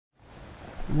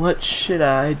What should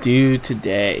I do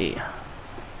today?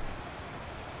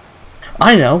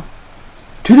 I know!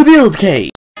 To the build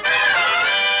cave!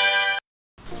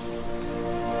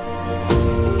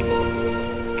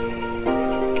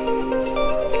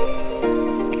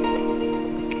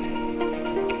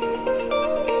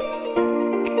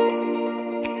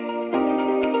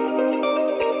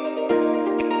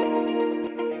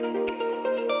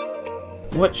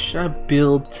 What should I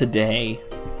build today?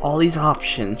 All these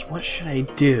options, what should I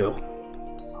do?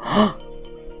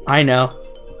 I know.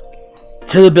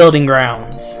 To the building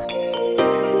grounds.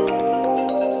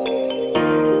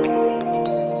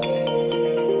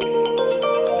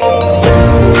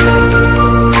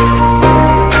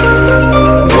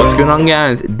 What's going on,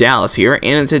 guys? Dallas here,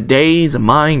 and in today's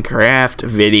Minecraft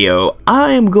video,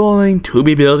 I am going to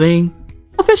be building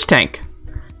a fish tank.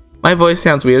 My voice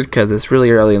sounds weird because it's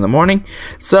really early in the morning,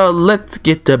 so let's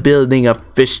get to building a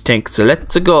fish tank, so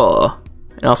let's go.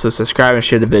 And also subscribe and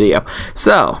share the video.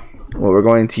 So, what we're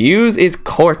going to use is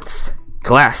quartz,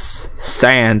 glass,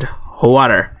 sand,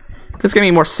 water. It's going to be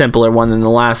a more simpler one than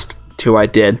the last two I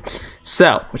did.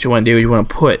 So, what you want to do is you want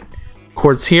to put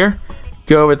quartz here,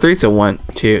 go over 3, so 1,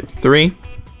 2, 3.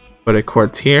 Put a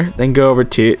quartz here, then go over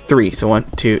to 3, so 1,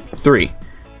 2, 3.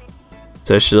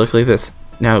 So it should look like this.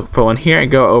 Now put one here and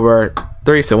go over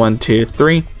 3, so 1, 2,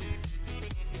 3.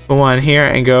 Put one here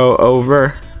and go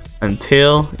over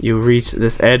until you reach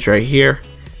this edge right here.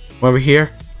 Over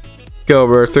here, go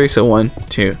over 3, so 1,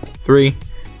 2, 3.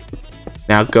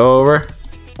 Now go over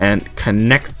and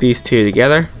connect these two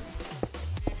together.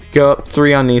 Go up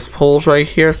 3 on these poles right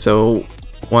here, so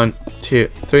 1, 2,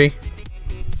 3.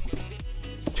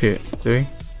 2, 3.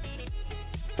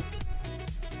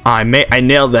 I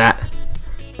nailed that.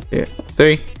 2,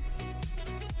 3.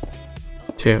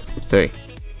 2, 3.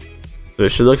 So it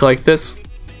should look like this.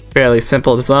 Fairly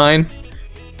simple design.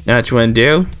 Now what you want to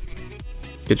do,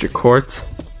 get your quartz.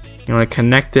 You want to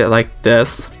connect it like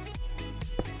this,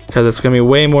 because it's going to be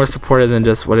way more supported than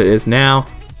just what it is now.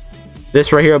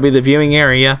 This right here will be the viewing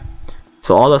area,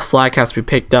 so all the slack has to be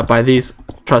picked up by these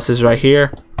trusses right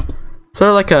here. Sort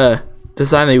of like a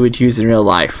design that you would use in real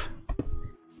life.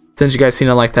 Since you guys seen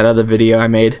like that other video I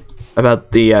made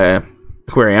about the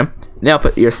aquarium. Now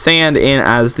put your sand in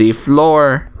as the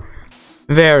floor.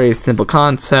 Very simple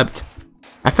concept.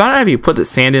 I found out if you put the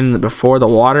sand in before the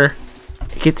water,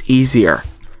 it gets easier.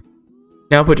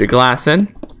 Now put your glass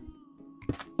in.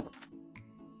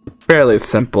 Fairly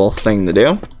simple thing to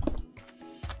do.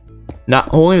 Not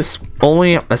only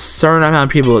a certain amount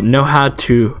of people know how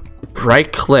to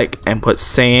right click and put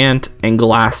sand and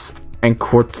glass and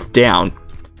quartz down.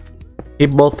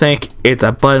 People think it's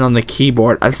a button on the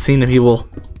keyboard. I've seen the people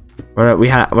where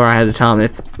I had to tell them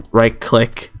it's right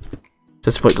click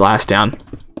just to put glass down.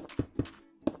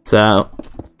 So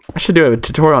I should do a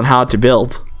tutorial on how to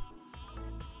build.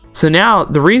 So now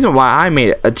the reason why I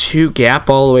made a 2 gap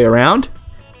all the way around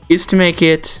is to make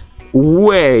it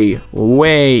way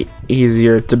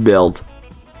easier to build.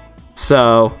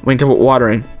 So we need to put water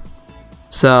in.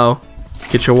 So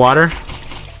get your water,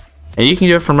 and you can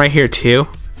do it from right here too.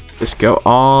 Just go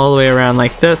all the way around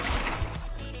like this.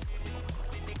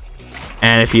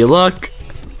 And if you look,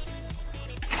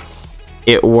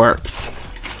 it works.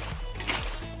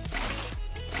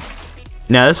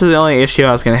 Now this is the only issue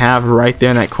I was going to have right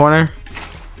there in that corner.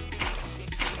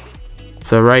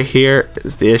 So right here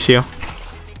is the issue.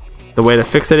 The way to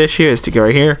fix that issue is to go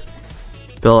right here,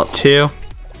 build up 2,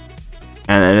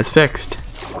 and then it's fixed.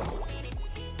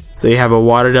 So you have a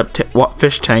watered up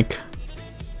fish tank.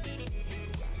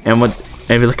 And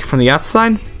if you look from the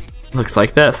outside, it looks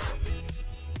like this.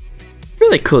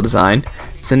 Really cool design.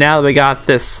 So now that we got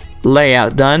this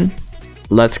layout done,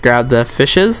 let's grab the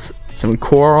fishes, some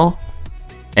coral,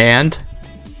 and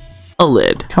a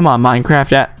lid. Come on,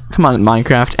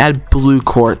 Minecraft, add blue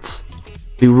quartz.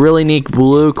 We really need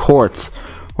blue quartz.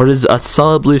 Or is a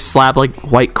solid blue slab like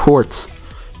white quartz?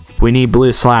 We need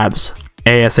blue slabs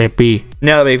ASAP.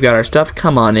 Now that we've got our stuff,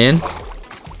 come on in.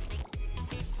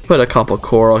 Put a couple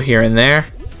coral here and there.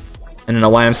 I don't know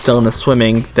why I'm still in the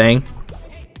swimming thing.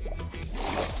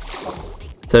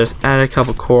 So just add a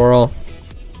couple coral.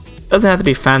 Doesn't have to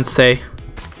be fancy,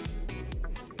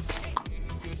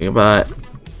 but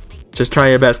just try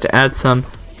your best to add some.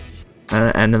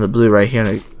 And then the blue right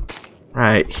here,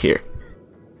 right here.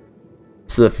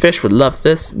 So the fish would love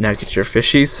this. Now get your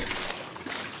fishies.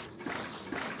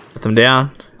 Put them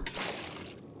down.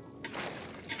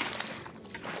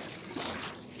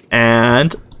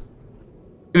 And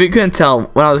if you couldn't tell,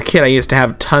 when I was a kid I used to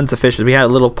have tons of fishes. We had a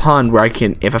little pond where I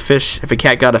can, if a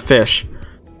cat got a fish,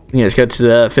 you just go to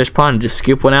the fish pond and just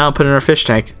scoop one out and put it in our fish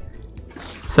tank.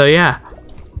 So yeah,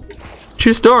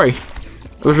 True story.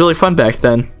 It was really fun back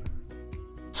then.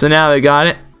 So now we got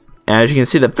it. As you can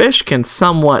see, the fish can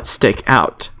somewhat stick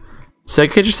out. So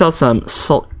get yourself some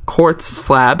quartz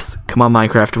slabs. Come on,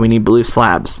 Minecraft, we need blue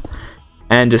slabs.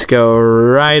 And just go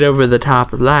right over the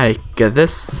top like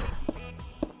this.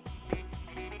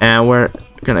 And we're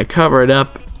gonna cover it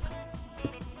up.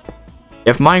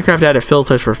 If Minecraft had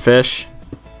filters for fish,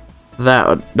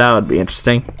 that would be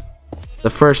interesting. The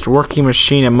first working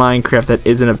machine in Minecraft that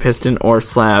isn't a piston or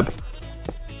slab.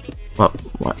 Well,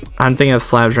 what? I'm thinking of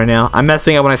slabs right now. I'm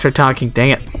messing up when I start talking. Dang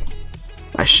it.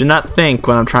 I should not think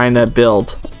when I'm trying to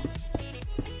build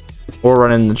or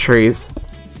run in the trees.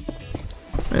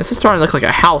 I mean, this is starting to look like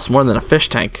a house more than a fish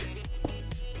tank.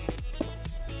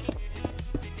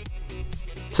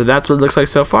 So that's what it looks like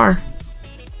so far.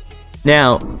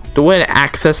 Now, the way to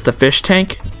access the fish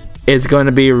tank is going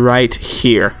to be right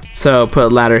here. So put a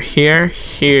ladder here,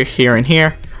 here, here, and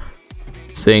here.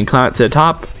 So you can climb it to the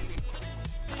top.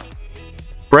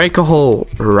 Break a hole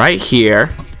right here.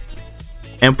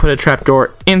 And put a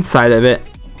trapdoor inside of it.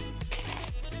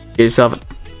 Get yourself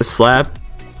a slab.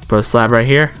 Put a slab right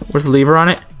here with a lever on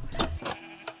it.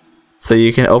 So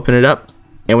you can open it up.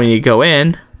 And when you go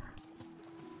in,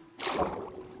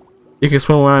 you can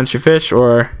swim around your fish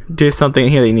or do something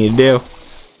here that you need to do.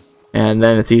 And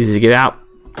then it's easy to get out.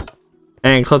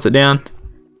 And close it down.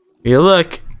 If you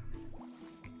look,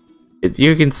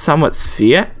 you can somewhat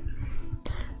see it.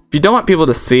 If you don't want people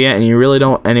to see it and you really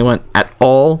don't want anyone at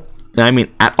all, and I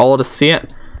mean at all, to see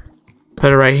it,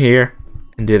 put it right here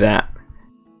and do that.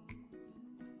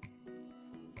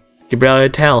 You can barely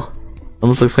tell.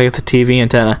 Almost looks like it's a TV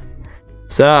antenna.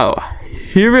 So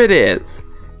here it is.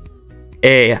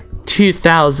 A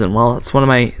 2000. Well, it's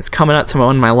it's coming up to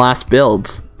one of my last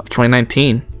builds of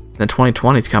 2019. Then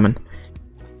 2020 is coming.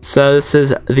 So this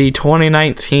is the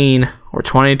 2019 or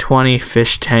 2020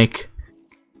 fish tank.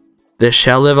 This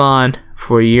shall live on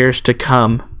for years to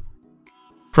come.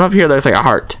 From up here, looks like a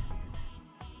heart.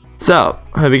 So,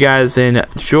 I hope you guys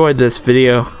enjoyed this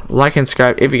video. Like and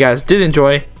subscribe if you guys did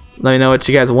enjoy. Let me know what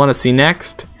you guys want to see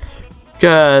next,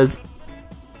 because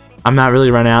I'm not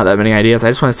really running out that many ideas. I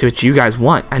just want to see what you guys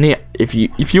want. I need if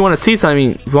you want to see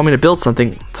something, if you want me to build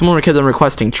something. Someone kept on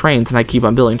requesting trains, and I keep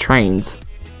on building trains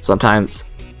sometimes.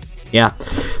 Yeah.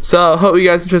 So, hope you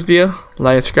guys enjoyed this video.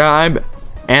 Like and subscribe,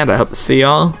 and I hope to see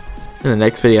y'all in the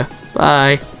next video.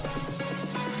 Bye.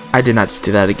 I did not just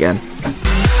do that again.